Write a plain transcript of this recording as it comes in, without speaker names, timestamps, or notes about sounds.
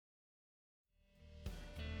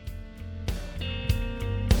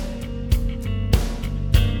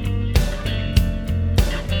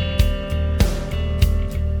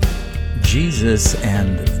Jesus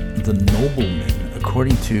and the nobleman,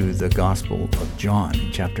 according to the Gospel of John,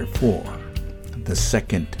 chapter 4, the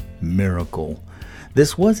second miracle.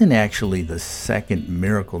 This wasn't actually the second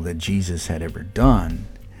miracle that Jesus had ever done.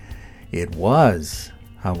 It was,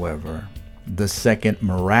 however, the second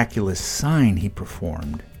miraculous sign he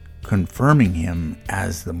performed, confirming him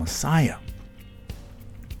as the Messiah.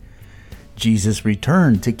 Jesus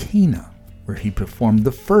returned to Cana, where he performed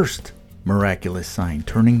the first miraculous sign,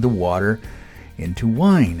 turning the water into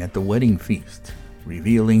wine at the wedding feast,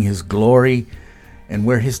 revealing his glory, and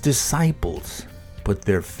where his disciples put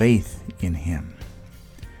their faith in him.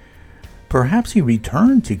 Perhaps he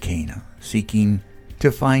returned to Cana, seeking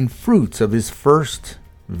to find fruits of his first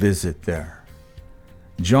visit there.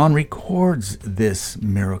 John records this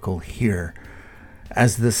miracle here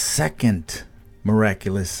as the second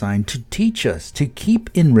miraculous sign to teach us to keep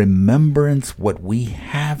in remembrance what we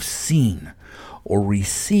have seen or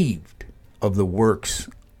received of the works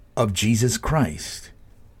of Jesus Christ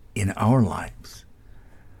in our lives.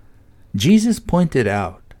 Jesus pointed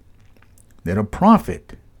out that a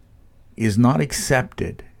prophet is not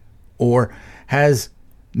accepted or has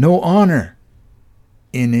no honor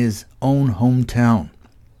in his own hometown.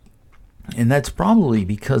 And that's probably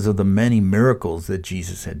because of the many miracles that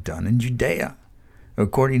Jesus had done in Judea,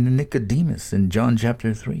 according to Nicodemus in John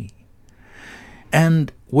chapter 3,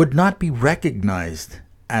 and would not be recognized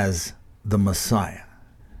as the Messiah.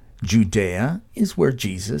 Judea is where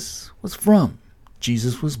Jesus was from.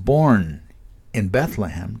 Jesus was born in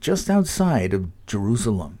Bethlehem, just outside of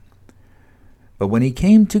Jerusalem. But when he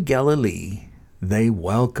came to Galilee, they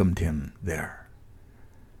welcomed him there.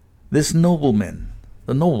 This nobleman,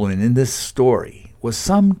 the nobleman in this story, was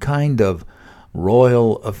some kind of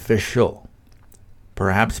royal official,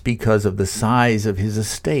 perhaps because of the size of his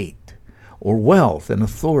estate or wealth and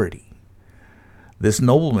authority. This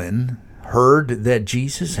nobleman heard that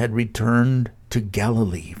Jesus had returned to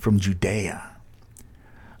Galilee from Judea.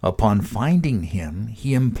 Upon finding him,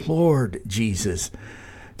 he implored Jesus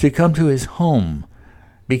to come to his home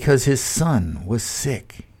because his son was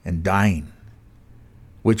sick and dying,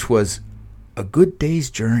 which was a good day's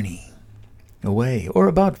journey away, or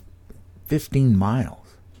about 15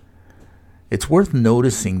 miles. It's worth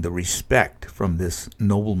noticing the respect from this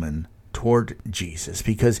nobleman toward Jesus,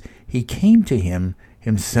 because he came to him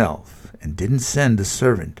himself and didn't send a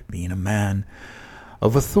servant, being a man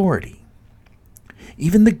of authority.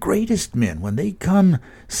 Even the greatest men, when they come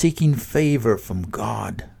seeking favor from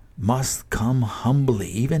God, must come humbly,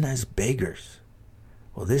 even as beggars.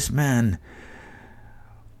 Well, this man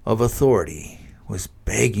of authority was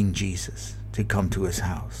begging Jesus to come to his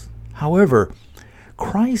house. However,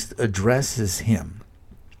 Christ addresses him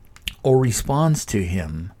or responds to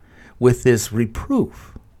him with this reproof.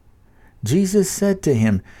 Jesus said to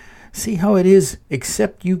him, "See how it is,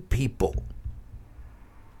 except you people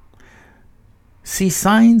see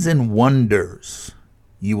signs and wonders,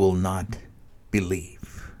 you will not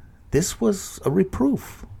believe." This was a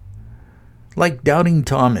reproof. Like doubting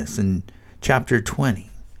Thomas in chapter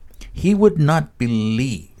 20. He would not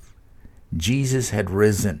believe Jesus had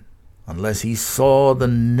risen unless he saw the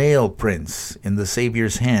nail prints in the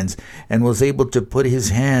Savior's hands and was able to put his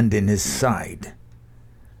hand in his side.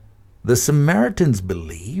 The Samaritans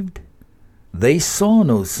believed. They saw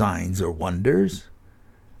no signs or wonders,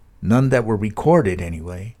 none that were recorded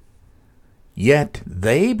anyway. Yet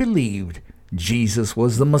they believed Jesus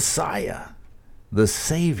was the Messiah, the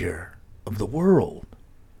Savior of the world.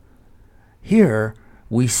 Here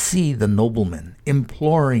we see the nobleman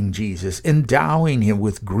imploring Jesus, endowing him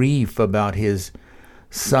with grief about his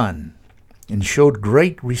son, and showed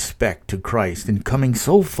great respect to Christ in coming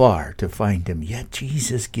so far to find him. Yet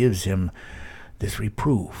Jesus gives him this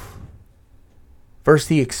reproof. First,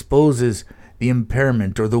 he exposes the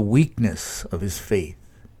impairment or the weakness of his faith,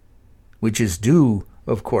 which is due,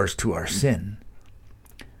 of course, to our sin.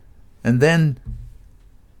 And then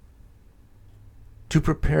to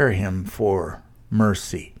prepare him for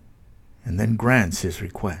mercy, and then grants his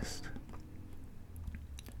request.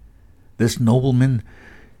 This nobleman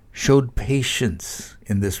showed patience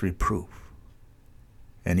in this reproof,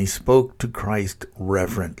 and he spoke to Christ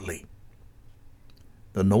reverently.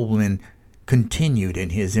 The nobleman continued in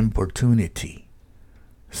his importunity,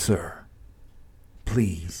 "Sir,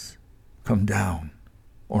 please come down,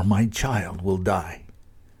 or my child will die."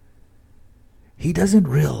 He doesn't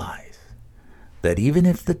realize that even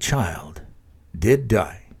if the child did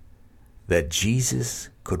die, that Jesus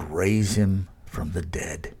could raise him from the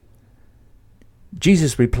dead.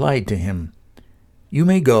 Jesus replied to him, "You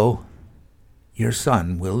may go, your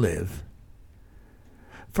son will live."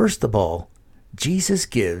 First of all, Jesus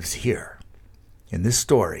gives here in this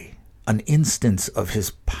story an instance of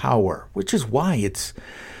his power, which is why it's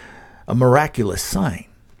a miraculous sign.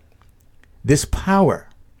 This power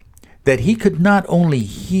that he could not only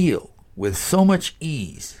heal with so much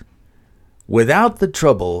ease without the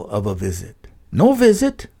trouble of a visit. No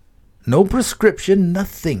visit, no prescription,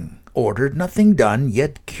 nothing ordered, nothing done,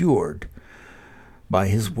 yet cured by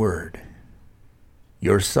his word.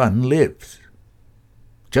 Your son lives.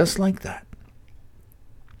 Just like that.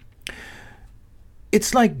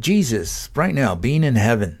 It's like Jesus right now being in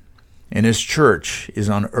heaven and his church is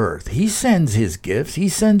on earth. He sends his gifts. He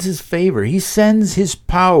sends his favor. He sends his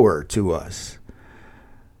power to us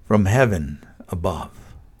from heaven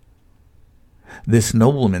above. This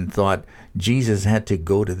nobleman thought Jesus had to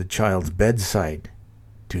go to the child's bedside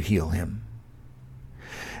to heal him.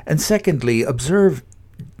 And secondly, observe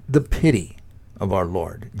the pity of our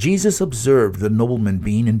Lord. Jesus observed the nobleman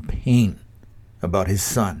being in pain about his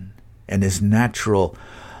son and his natural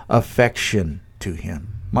affection to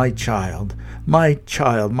him. My child, my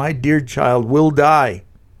dear child will die.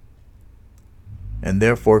 And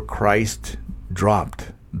therefore Christ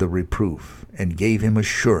dropped the reproof and gave him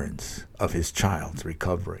assurance of his child's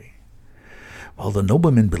recovery. Well, the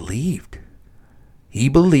nobleman believed. He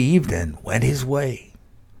believed and went his way.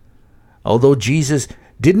 Although Jesus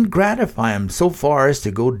didn't gratify him so far as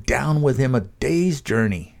to go down with him a day's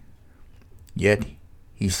journey, yet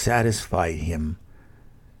he satisfied him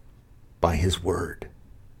by his word,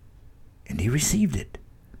 and he received it.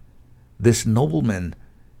 This nobleman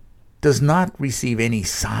does not receive any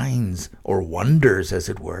signs or wonders, as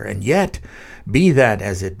it were, and yet, be that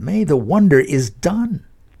as it may, the wonder is done.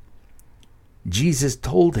 Jesus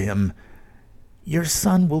told him, your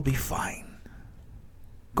son will be fine.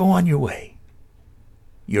 Go on your way.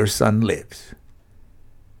 Your son lives.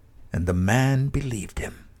 And the man believed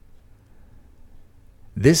him.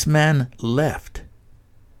 This man left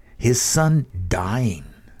his son dying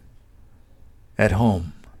at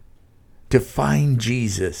home to find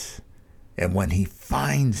Jesus. And when he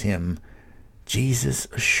finds him, Jesus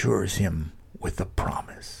assures him with a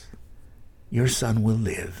promise. Your son will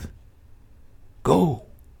live. Go.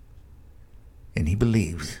 And he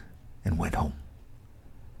believes and went home.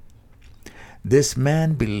 This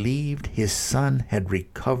man believed his son had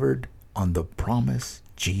recovered on the promise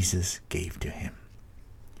Jesus gave to him.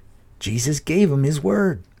 Jesus gave him his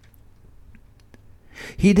word.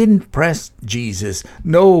 He didn't press Jesus,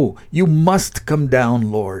 no, you must come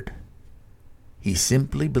down, Lord. He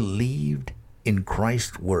simply believed in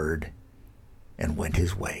Christ's word and went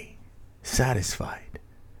his way, satisfied.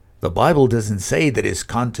 The Bible doesn't say that his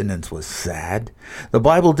countenance was sad. The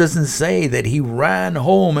Bible doesn't say that he ran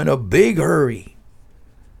home in a big hurry.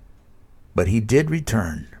 But he did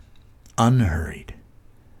return, unhurried,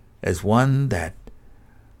 as one that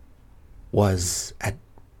was at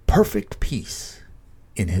perfect peace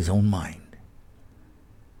in his own mind.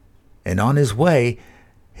 And on his way,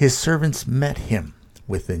 his servants met him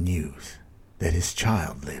with the news that his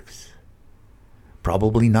child lives,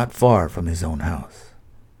 probably not far from his own house.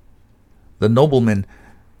 The nobleman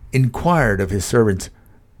inquired of his servants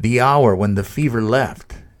the hour when the fever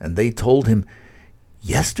left, and they told him,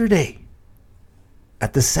 yesterday,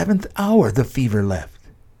 at the 7th hour, the fever left.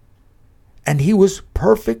 And he was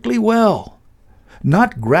perfectly well,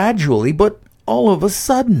 not gradually, but all of a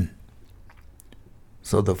sudden.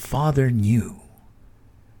 So the father knew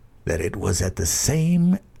that it was at the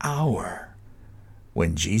same hour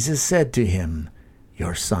when Jesus said to him,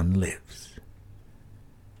 your son lives.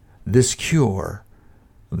 This cure,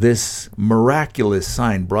 this miraculous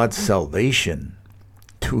sign brought salvation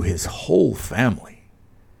to his whole family.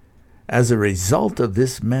 As a result of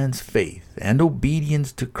this man's faith and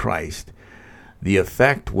obedience to Christ, the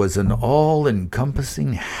effect was an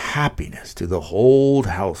all-encompassing happiness to the whole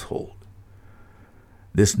household.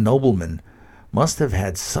 This nobleman must have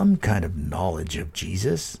had some kind of knowledge of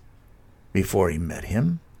Jesus before he met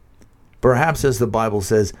him. Perhaps, as the Bible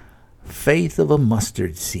says, faith of a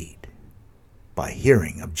mustard seed, by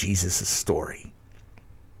hearing of Jesus' story.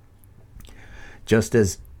 Just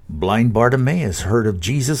as blind Bartimaeus heard of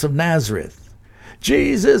Jesus of Nazareth.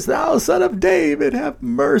 Jesus, thou son of David, have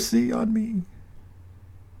mercy on me.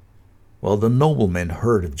 Well, the nobleman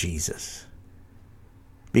heard of Jesus,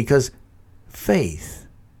 because faith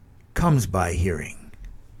comes by hearing,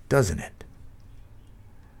 doesn't it?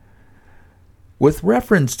 With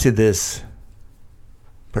reference to this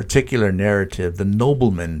particular narrative, the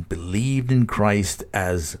nobleman believed in Christ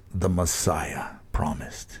as the Messiah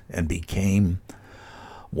promised and became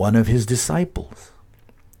one of his disciples.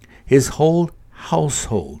 His whole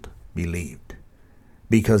household believed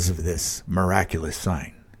because of this miraculous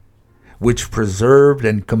sign. which preserved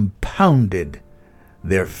and compounded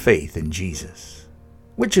their faith in Jesus,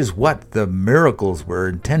 which is what the miracles were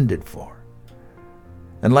intended for.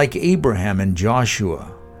 And like Abraham and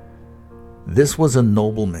Joshua, this was a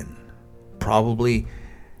nobleman, probably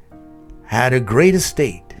had a great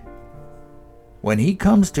estate. When he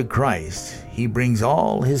comes to Christ, he brings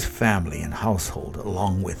all his family and household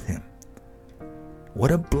along with him.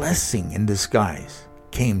 What a blessing in disguise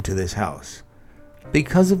came to this house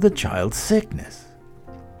because of the child's sickness.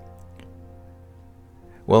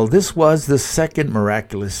 Well, this was the second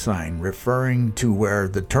miraculous sign, referring to where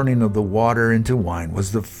the turning of the water into wine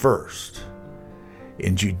was the first.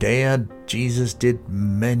 In Judea, Jesus did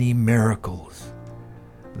many miracles.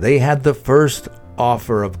 They had the first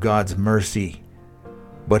offer of God's mercy,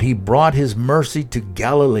 but he brought his mercy to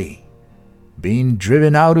Galilee, being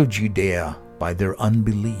driven out of Judea by their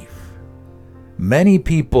unbelief. Many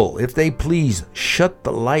people, if they please, shut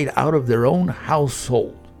the light out of their own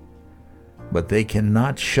household, but they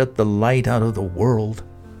cannot shut the light out of the world.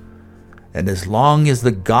 And as long as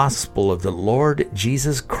the gospel of the Lord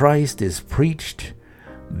Jesus Christ is preached,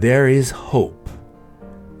 there is hope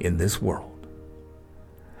in this world.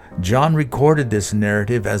 John recorded this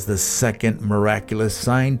narrative as the second miraculous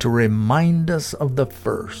sign to remind us of the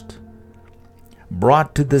first,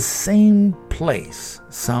 brought to the same place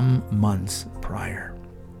some months prior.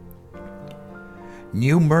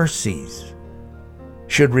 New mercies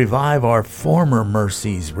should revive our former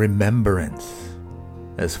mercies' remembrance,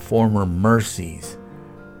 as former mercies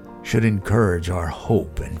should encourage our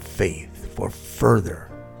hope and faith for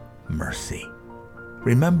further mercy.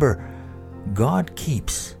 Remember, God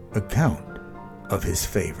keeps account of his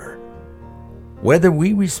favor, whether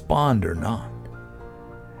we respond or not,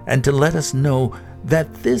 and to let us know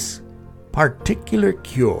that this particular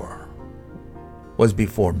cure was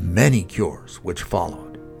before many cures which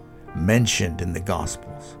followed, mentioned in the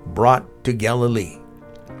Gospels, brought to Galilee.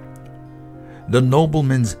 The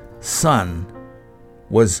nobleman's son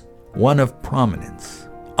was one of prominence,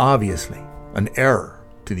 obviously an heir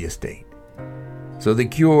to the estate. So the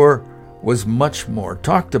cure was much more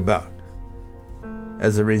talked about.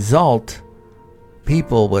 As a result,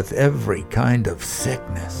 people with every kind of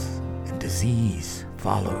sickness and disease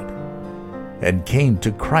followed and came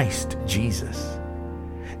to Christ Jesus.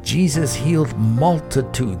 Jesus healed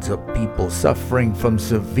multitudes of people suffering from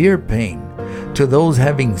severe pain, to those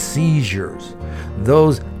having seizures,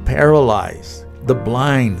 those paralyzed, the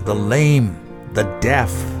blind, the lame, the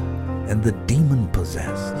deaf, and the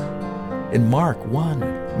demon-possessed. In Mark 1,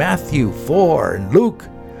 Matthew 4, and Luke,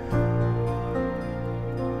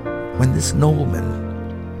 when this nobleman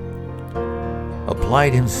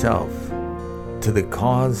applied himself to the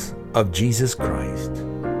cause of Jesus Christ,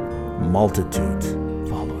 multitudes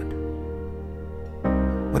followed.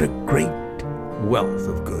 What a great wealth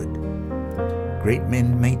of good great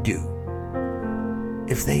men may do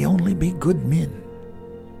if they only be good men.